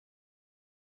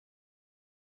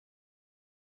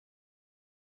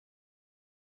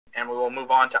and we will move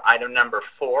on to item number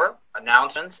 4,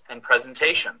 announcements and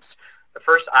presentations. The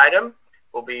first item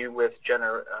will be with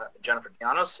Jennifer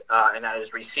Llanos, and that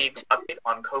is received update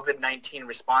on COVID-19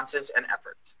 responses and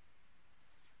efforts.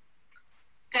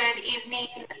 Good evening,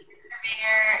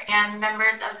 Mayor and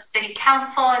members of the City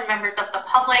Council and members of the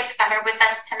public that are with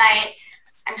us tonight.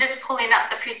 I'm just pulling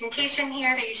up the presentation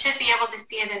here, so you should be able to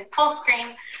see it in full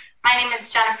screen. My name is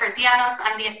Jennifer Llanos.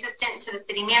 I'm the assistant to the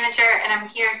city manager, and I'm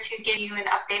here to give you an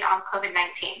update on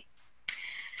COVID-19.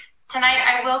 Tonight,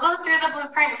 I will go through the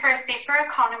blueprint for a safer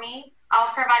economy. I'll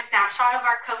provide a snapshot of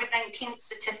our COVID-19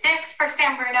 statistics for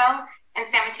San Bruno and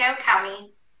San Mateo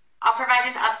County. I'll provide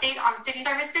an update on city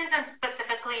services and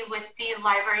specifically with the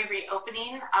library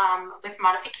reopening with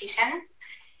modifications.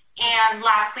 And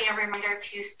lastly, a reminder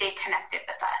to stay connected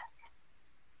with us.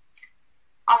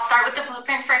 I'll start with the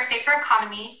blueprint for a safer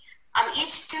economy.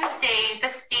 Each Tuesday,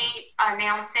 the state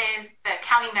announces the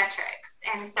county metrics.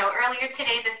 And so earlier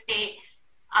today, the state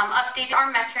updated our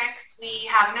metrics. We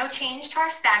have no change to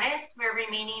our status. We're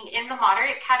remaining in the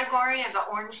moderate category of the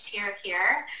orange tier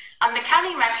here. The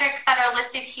county metrics that are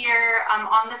listed here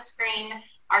on the screen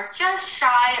are just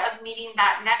shy of meeting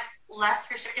that next less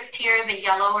restrictive tier, the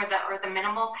yellow or the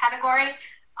minimal category.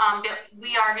 But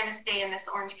we are going to stay in this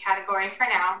orange category for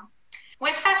now.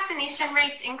 With vaccination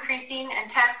rates increasing and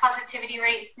test positivity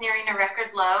rates nearing a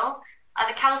record low,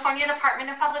 the California Department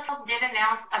of Public Health did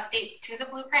announce updates to the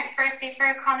blueprint for a safer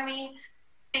economy.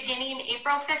 Beginning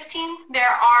April 15th, there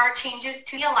are changes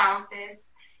to the allowances,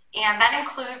 and that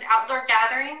includes outdoor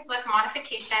gatherings with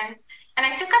modifications. And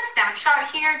I took a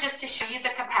snapshot here just to show you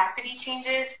the capacity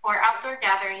changes for outdoor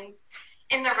gatherings.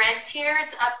 In the red tier,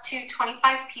 it's up to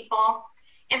 25 people.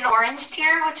 In the orange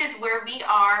tier, which is where we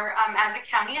are as a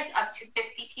county, it's up to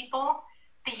 50 people.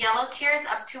 The yellow tier is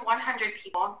up to 100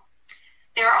 people.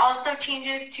 There are also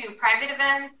changes to private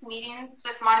events, meetings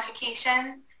with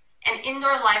modifications, and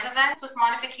indoor live events with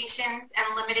modifications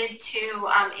and limited to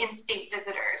in-state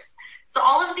visitors. So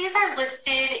all of these are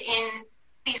listed in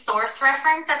the source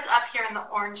reference that's up here in the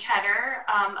orange header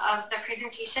of the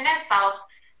presentation itself,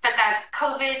 but that's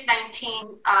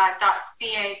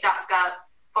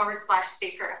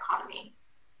covid19.ca.gov/safer economy.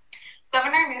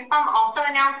 Governor Newsom also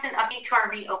announced an update to our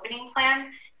reopening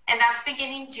plan, and that's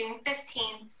beginning June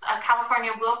 15th.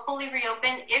 California will fully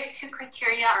reopen if 2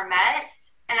 criteria are met,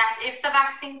 and that's if the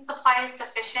vaccine supply is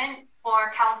sufficient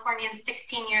for Californians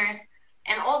 16 years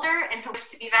and older and who wish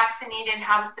to be vaccinated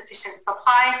have a sufficient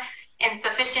supply, and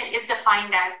sufficient is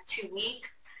defined as 2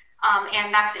 weeks,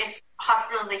 and that's if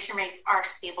hospitalization rates are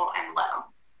stable and low.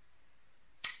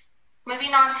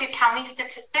 Moving on to county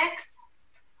statistics,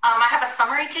 I have a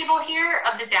summary table here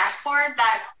of the dashboard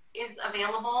that is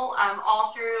available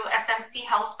all through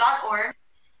smchealth.org.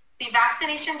 The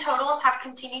vaccination totals have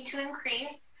continued to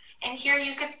increase, and here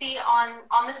you can see on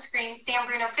the screen, San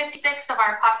Bruno, 56 of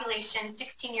our population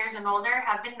 16 years and older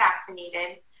have been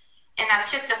vaccinated, and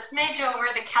that's just a smidge over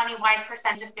the countywide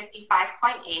percentage of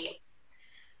 55.8.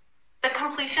 The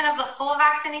completion of the full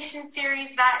vaccination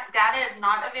series, that data is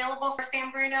not available for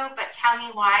San Bruno, but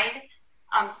countywide,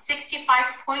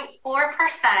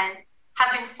 65.4%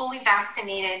 have been fully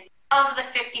vaccinated of the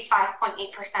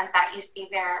 55.8% that you see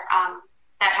there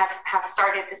that have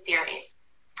started the series.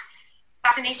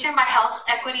 Vaccination by health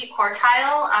equity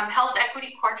quartile. Health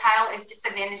equity quartile is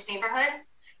disadvantaged neighborhoods.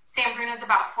 San Bruno is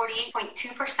about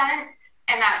 48.2%,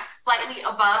 and that's slightly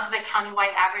above the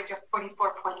countywide average of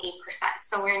 44.8%.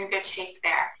 So we're in good shape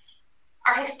there.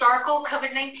 Our historical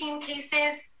COVID-19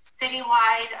 cases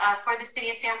citywide for the city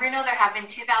of San Bruno, there have been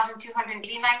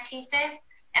 2,289 cases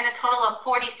and a total of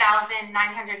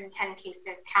 40,910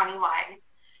 cases countywide.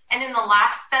 And in the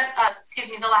last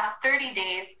 30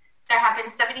 days, there have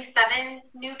been 77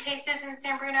 new cases in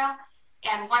San Bruno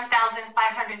and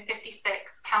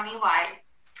 1,556 countywide.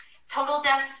 Total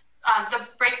deaths, the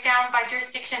breakdown by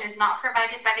jurisdiction is not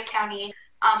provided by the county,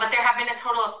 but there have been a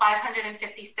total of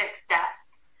 556 deaths.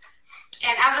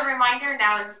 And as a reminder,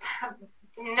 now is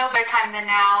no better time than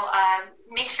now.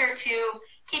 Make sure to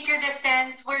keep your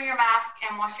distance, wear your mask,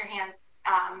 and wash your hands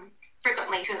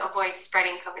frequently to avoid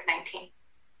spreading COVID-19.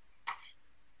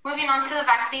 Moving on to the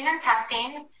vaccine and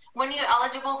testing. When you're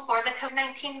eligible for the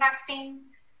COVID-19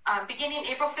 vaccine, beginning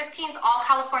April 15th, all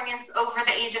Californians over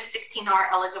the age of 16 are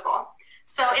eligible.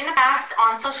 So in the past,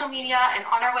 on social media and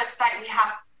on our website, we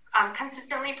have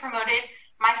consistently promoted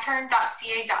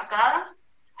myturn.ca.gov,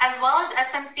 as well as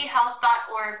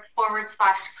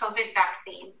smchealth.org/COVID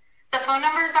vaccine. The phone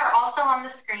numbers are also on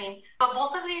the screen, but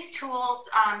both of these tools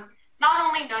not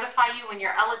only notify you when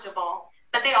you're eligible,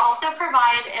 but they also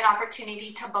provide an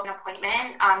opportunity to book an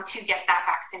appointment to get that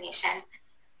vaccination.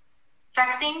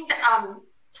 Vaccines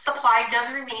supply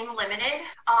does remain limited,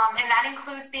 and that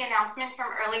includes the announcement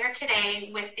from earlier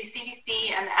today with the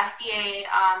CDC and the FDA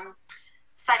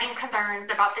citing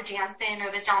concerns about the Janssen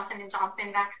or the Johnson &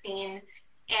 Johnson vaccine.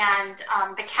 And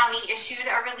the county issued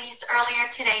a release earlier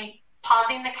today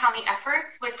pausing the county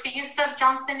efforts with the use of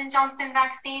Johnson & Johnson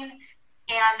vaccine.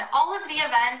 And all of the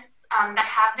events that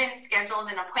have been scheduled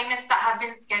and appointments that have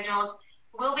been scheduled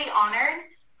will be honored.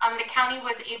 The county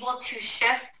was able to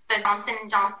shift the Johnson &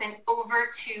 Johnson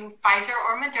over to Pfizer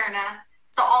or Moderna.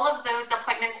 So all of those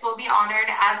appointments will be honored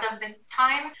as of this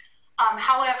time.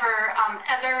 However,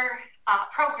 other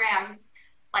programs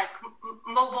like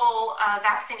mobile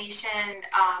vaccination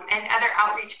and other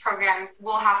outreach programs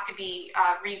will have to be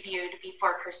reviewed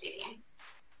before proceeding.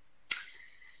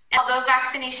 Although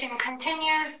vaccination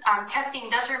continues, testing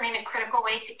does remain a critical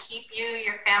way to keep you,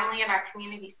 your family, and our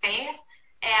community safe.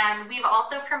 And we've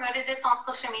also promoted this on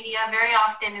social media very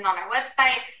often and on our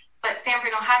website, but San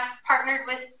Bruno has partnered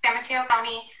with San Mateo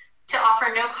County to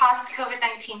offer no-cost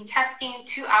COVID-19 testing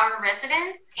to our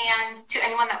residents and to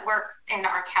anyone that works in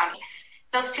our county.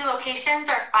 Those two locations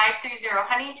are 530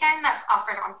 Huntington, that's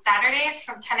offered on Saturdays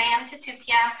from 10 a.m. to 2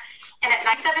 p.m., and at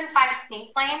 975 Sneak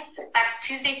Lane, that's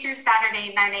Tuesday through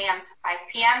Saturday, 9 a.m. to 5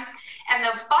 p.m. And the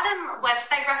bottom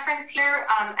website reference here,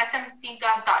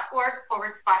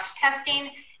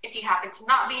 smcgov.org/testing, if you happen to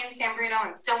not be in San Bruno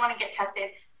and still want to get tested.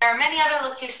 There are many other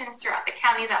locations throughout the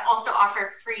county that also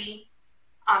offer free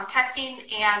testing,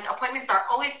 and appointments are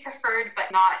always preferred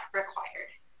but not required.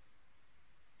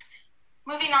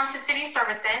 Moving on to city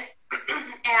services,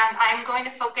 and I'm going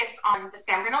to focus on the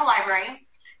San Bruno Library.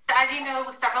 So as you know,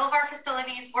 several of our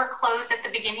facilities were closed at the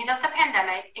beginning of the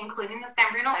pandemic, including the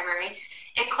San Bruno Library.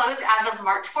 It closed as of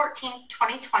March 14,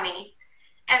 2020,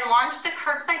 and launched the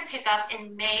curbside pickup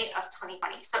in May of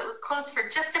 2020. So it was closed for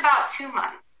just about 2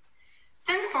 months.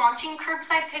 Since launching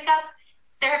curbside pickup,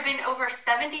 there have been over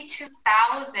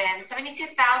 72,000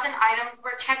 items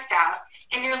were checked out,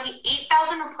 and nearly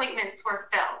 8,000 appointments were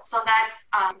filled. So that's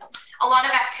a lot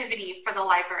of activity for the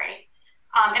library.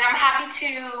 And I'm happy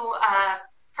to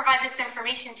provide this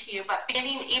information to you, but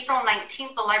beginning April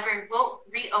 19th, the library will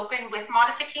reopen with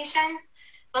modifications.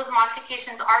 Those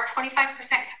modifications are 25%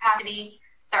 capacity.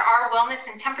 There are wellness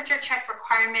and temperature check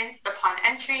requirements upon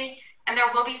entry, and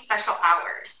there will be special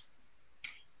hours.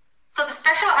 So the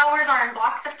special hours are in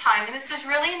blocks of time, and this is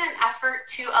really in an effort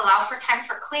to allow for time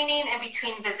for cleaning and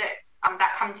between visits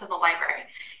that come to the library.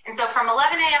 And so from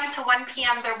 11 a.m. to 1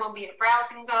 p.m., there will be a browse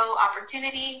and go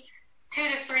opportunity. 2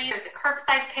 to 3, there's a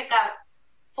curbside pickup.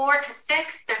 4 to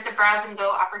 6, there's a browse and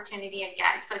go opportunity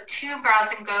again. So 2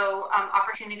 browse and go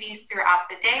opportunities throughout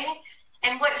the day.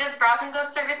 And what does browse and go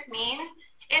service mean?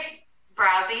 It's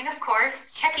browsing, of course,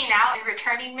 checking out and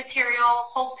returning material,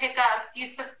 hold pickups,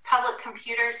 use of public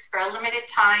computers for a limited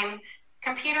time,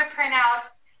 computer printouts,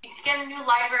 you can get a new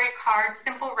library card,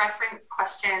 simple reference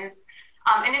questions.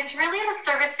 And it's really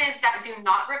the services that do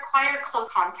not require close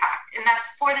contact, and that's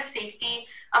for the safety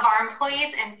of our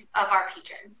employees and of our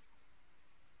patrons.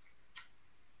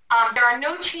 There are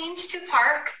no change to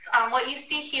parks. What you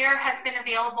see here has been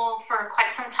available for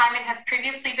quite some time and has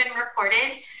previously been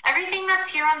reported. Everything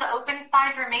that's here on the open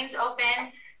side remains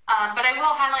open, but I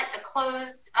will highlight the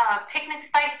closed. Picnic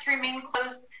sites remain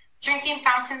closed, drinking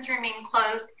fountains remain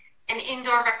closed, and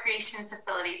indoor recreation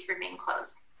facilities remain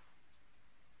closed.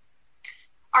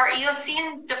 Our EOC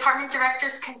and department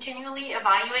directors continually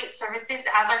evaluate services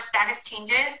as our status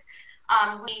changes.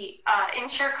 We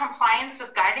ensure compliance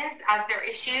with guidance as they're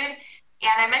issued.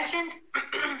 And I mentioned,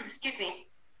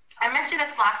 I mentioned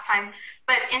this last time,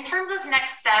 but in terms of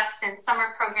next steps and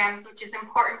summer programs, which is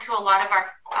important to a lot of our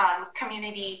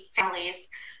community families,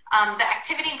 the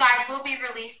activity guide will be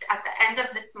released at the end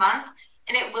of this month,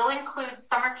 and it will include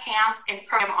summer camp and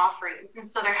program offerings.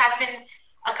 And so there has been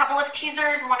a couple of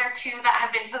teasers, 1 or 2 that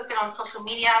have been posted on social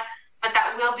media, but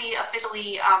that will be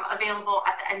officially available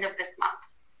at the end of this month.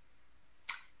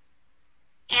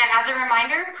 And as a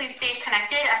reminder, please stay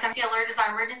connected. SMC Alert is our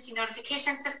emergency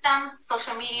notification system.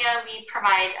 Social media, we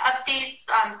provide updates,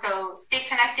 so stay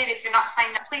connected. If you're not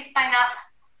signed up, please sign up.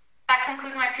 That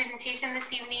concludes my presentation this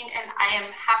evening, and I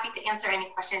am happy to answer any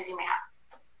questions you may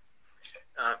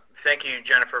have. Thank you,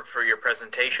 Jennifer, for your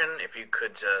presentation. If you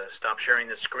could stop sharing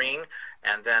the screen,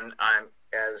 and then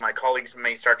as my colleagues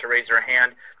may start to raise their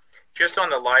hand, just on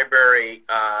the library,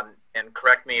 and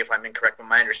correct me if I'm incorrect, but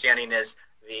my understanding is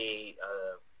the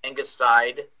Angus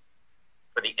side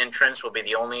for the entrance will be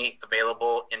the only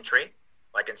available entry,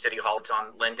 like in City Hall, it's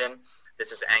on Linden.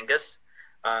 This is Angus,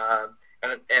 and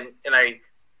I,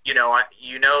 you know,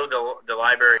 the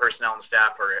library personnel and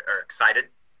staff are excited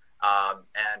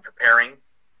and preparing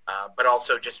but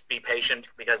also just be patient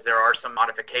because there are some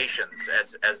modifications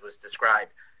as was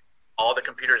described. All the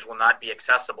computers will not be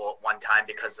accessible at one time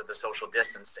because of the social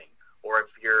distancing. Or if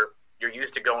you're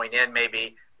used to going in,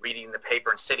 maybe reading the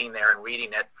paper and sitting there and reading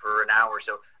it for an hour,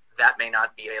 so that may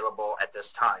not be available at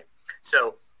this time.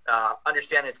 So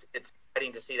understand it's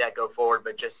exciting to see that go forward,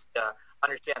 but just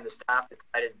understand the staff is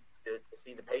excited to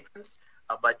see the patrons,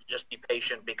 but just be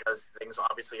patient because things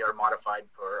obviously are modified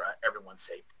for everyone's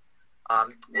safety.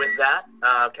 With that,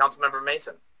 Councilmember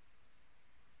Mason.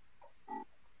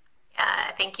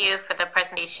 Thank you for the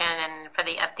presentation and for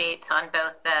the updates on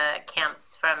both the camps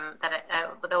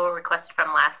that were requested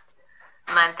from last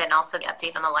month and also the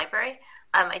update on the library.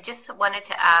 I just wanted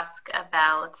to ask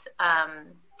about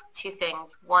two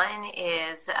things. One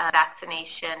is a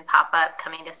vaccination pop-up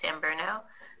coming to San Bruno.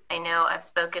 I know I've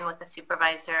spoken with the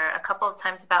supervisor a couple of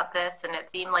times about this, and it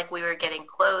seemed like we were getting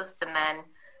close, and then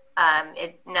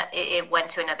it went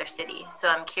to another city. So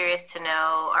I'm curious to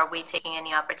know, are we taking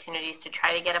any opportunities to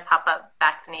try to get a pop-up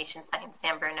vaccination site in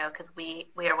San Bruno? Because we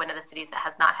are one of the cities that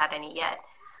has not had any yet.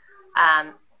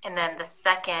 And then the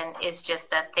second is just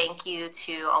a thank you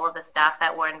to all of the staff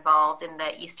that were involved in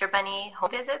the Easter Bunny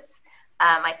home visits.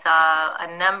 I saw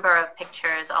a number of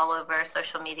pictures all over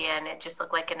social media, and it just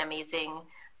looked like an amazing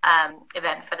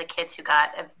event for the kids who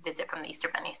got a visit from the Easter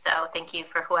Bunny. So thank you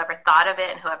for whoever thought of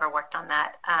it and whoever worked on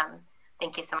that.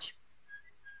 Thank you so much.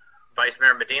 Vice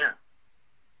Mayor Medina.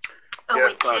 Oh,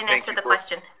 yes, wait, you didn't answer the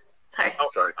question. Sorry. Oh,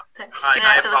 sorry.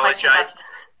 I apologize.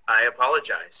 I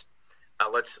apologize.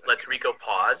 Let's Rico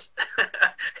pause.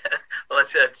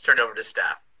 let's turn it over to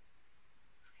staff.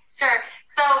 Sure.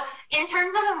 So in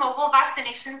terms of the mobile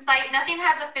vaccination site, nothing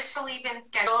has officially been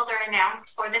scheduled or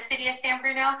announced for the city of San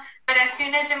Bruno, but as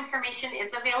soon as information is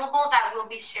available, that will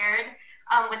be shared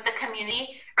with the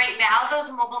community. Right now,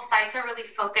 those mobile sites are really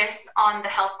focused on the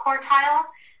health quartile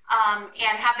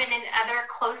and have been in other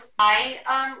close by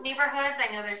neighborhoods.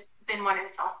 I know there's been one in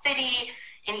South City,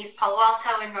 in East Palo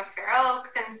Alto, in North Fair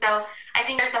Oaks, and so I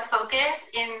think there's a focus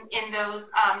in those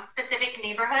specific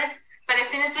neighborhoods. But as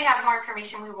soon as we have more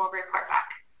information, we will report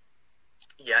back.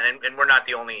 Yeah, and we're not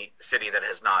the only city that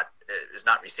is not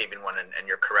receiving one, and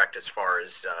you're correct as far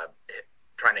as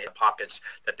trying to hit pockets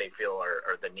that they feel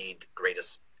are the need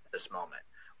greatest at this moment.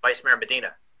 Vice Mayor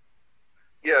Medina.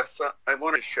 Yes, I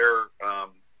want to share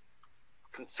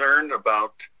concern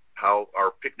about how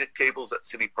our picnic tables at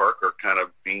City Park are kind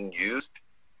of being used,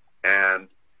 and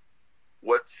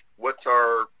what's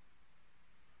our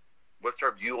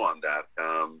view on that?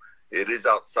 It is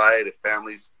outside. If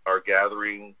families are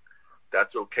gathering,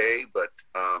 that's okay, but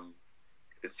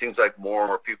it seems like more and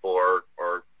more people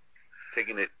are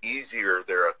taking it easier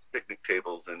there at picnic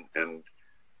tables, and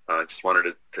just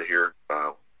wanted to hear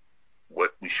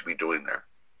what we should be doing there.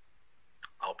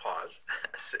 I'll pause.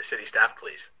 City staff,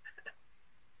 please.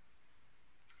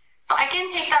 So I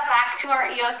can take that back to our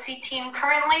EOC team.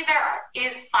 Currently, there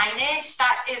is signage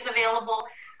that is available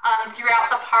throughout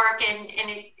the park, and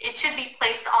it should be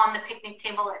placed on the picnic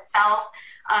table itself,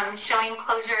 showing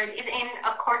closure. It is in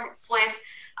accordance with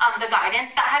the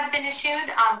guidance that has been issued,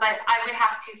 but I would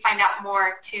have to find out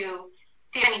more to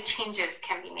see if any changes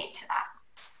can be made to that.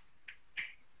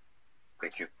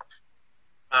 Thank you.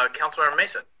 Councilmember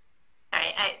Mason. All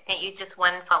right, I think you just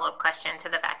one follow-up question to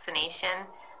the vaccination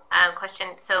question.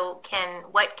 So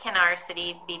what can our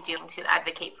city be doing to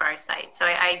advocate for our site? So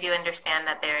I do understand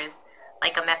that there's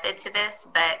like a method to this,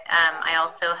 but I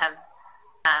also have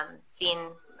seen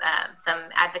some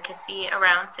advocacy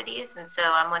around cities, and so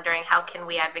I'm wondering, how can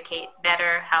we advocate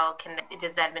better?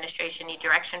 Does the administration need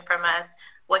direction from us?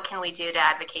 What can we do to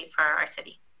advocate for our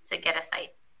city to get a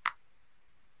site?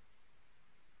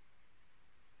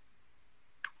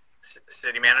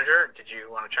 City Manager, did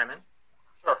you want to chime in?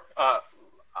 Sure.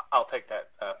 I'll take that.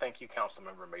 Thank you,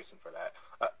 Councilmember Mason, for that.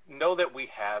 Know that we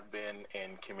have been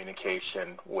in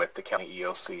communication with the county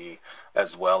EOC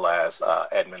as well as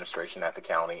administration at the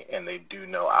county, and they do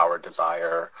know our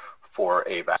desire for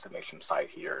a vaccination site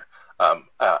here.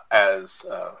 As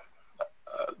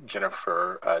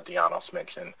Jennifer Dianos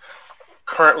mentioned,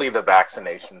 currently the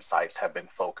vaccination sites have been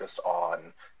focused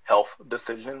on health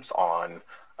decisions, on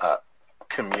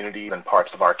communities and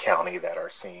parts of our county that are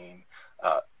seeing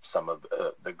some of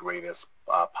the greatest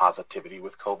positivity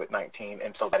with COVID-19,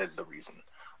 and so that is the reason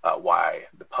why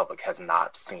the public has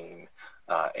not seen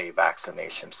a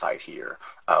vaccination site here.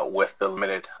 With the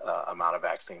limited amount of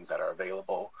vaccines that are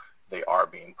available, they are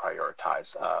being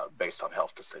prioritized based on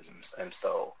health decisions, and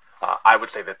so I would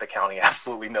say that the county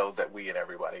absolutely knows that we and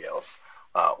everybody else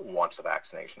wants a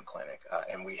vaccination clinic,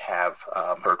 and we have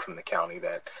heard from the county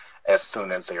that as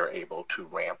soon as they are able to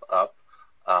ramp up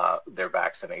their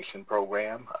vaccination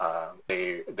program.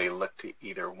 They look to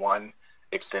either, one,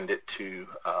 extend it to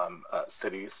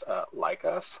cities like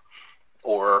us,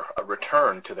 or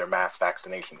return to their mass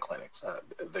vaccination clinics.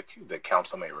 The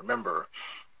council may remember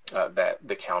that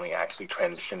the county actually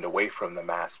transitioned away from the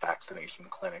mass vaccination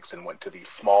clinics and went to these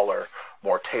smaller,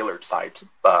 more tailored sites,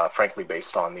 frankly,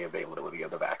 based on the availability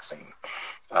of the vaccine.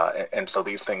 And so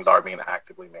these things are being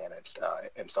actively managed.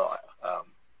 And so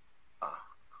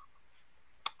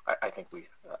I think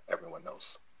everyone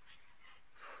knows.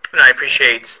 And I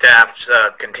appreciate staff's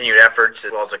continued efforts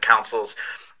as well as the council's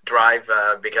drive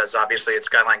because obviously at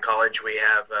Skyline College we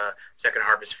have Second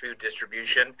Harvest Food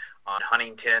Distribution on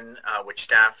Huntington, which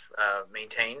staff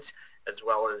maintains, as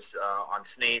well as on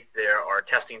Sneath there are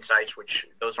testing sites, which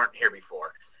those weren't here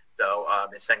before. So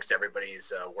it's thanks to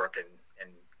everybody's work in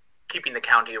keeping the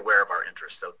county aware of our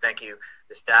interests. So thank you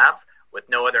to staff. With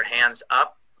no other hands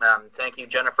up, thank you,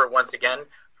 Jennifer, once again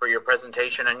for your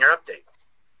presentation and your update.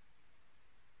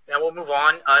 Now we'll move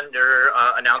on under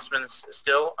announcements,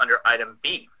 still under item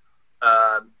B.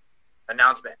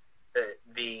 Announcement.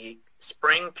 The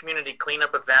Spring Community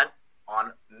Cleanup event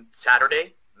on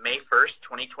Saturday, May 1st,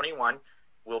 2021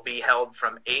 will be held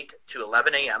from 8 to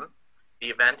 11 a.m. The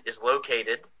event is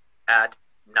located at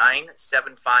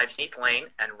 975 Heath Lane,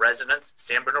 and residents,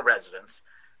 San Bruno residents,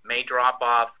 may drop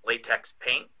off latex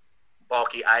paint,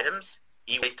 bulky items,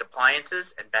 e-waste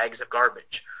appliances, and bags of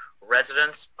garbage.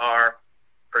 Residents are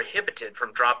prohibited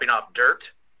from dropping off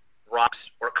dirt, rocks,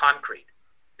 or concrete.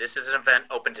 This is an event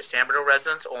open to San Bruno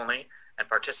residents only, and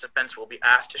participants will be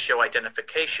asked to show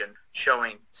identification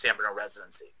showing San Bruno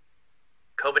residency.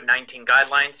 COVID-19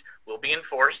 guidelines will be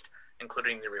enforced,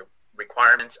 including the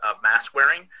requirements of mask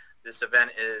wearing. This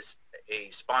event is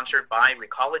sponsored by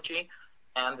Recology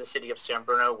and the City of San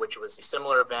Bruno, which was a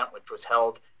similar event which was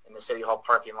held in the City Hall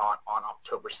parking lot on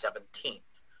October 17th.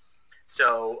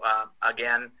 So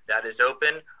again, that is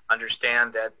open.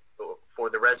 Understand that for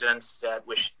the residents that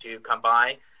wish to come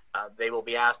by, they will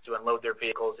be asked to unload their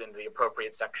vehicles into the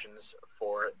appropriate sections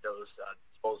for those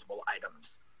disposable items.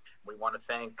 We want to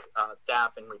thank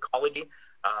staff and Recology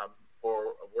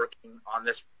for working on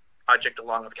this project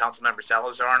along with Councilmember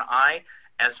Salazar and I,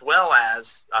 as well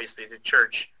as obviously the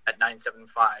church at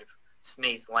 975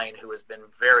 Sneath Lane, who has been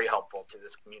very helpful to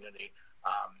this community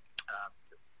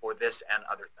for this and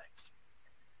other things.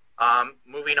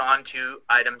 Moving on to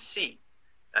item C,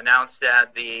 announced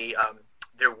that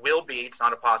there will be, it's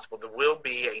not impossible, there will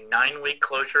be a 9-week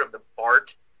closure of the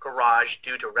BART garage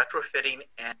due to retrofitting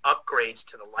and upgrades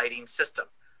to the lighting system.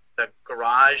 The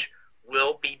garage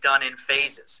will be done in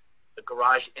phases. The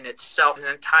garage in itself, in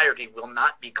entirety, will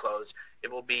not be closed.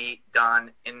 It will be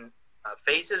done in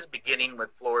phases, beginning with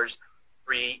floors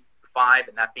 3, 5,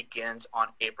 and that begins on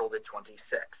April the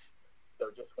 26th. So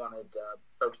just wanted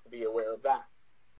folks to be aware of that.